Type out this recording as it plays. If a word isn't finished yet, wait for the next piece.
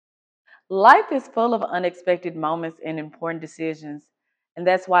Life is full of unexpected moments and important decisions, and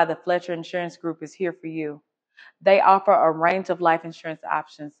that's why the Fletcher Insurance Group is here for you. They offer a range of life insurance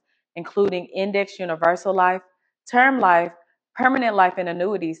options, including index universal life, term life, permanent life, and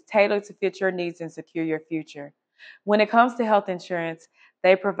annuities tailored to fit your needs and secure your future. When it comes to health insurance,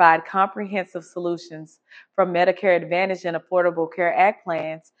 they provide comprehensive solutions from Medicare Advantage and Affordable Care Act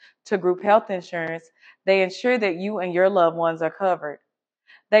plans to group health insurance. They ensure that you and your loved ones are covered.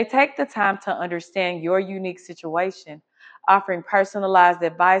 They take the time to understand your unique situation, offering personalized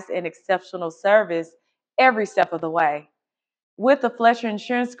advice and exceptional service every step of the way. With the Fletcher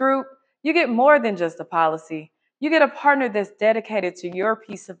Insurance Group, you get more than just a policy. You get a partner that's dedicated to your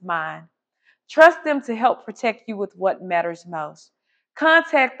peace of mind. Trust them to help protect you with what matters most.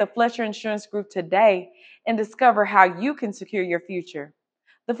 Contact the Fletcher Insurance Group today and discover how you can secure your future.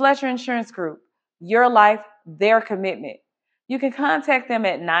 The Fletcher Insurance Group, your life, their commitment. You can contact them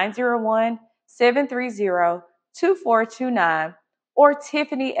at 901-730-2429 or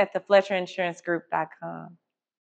Tiffany at thefletcherinsuranceGroup.com.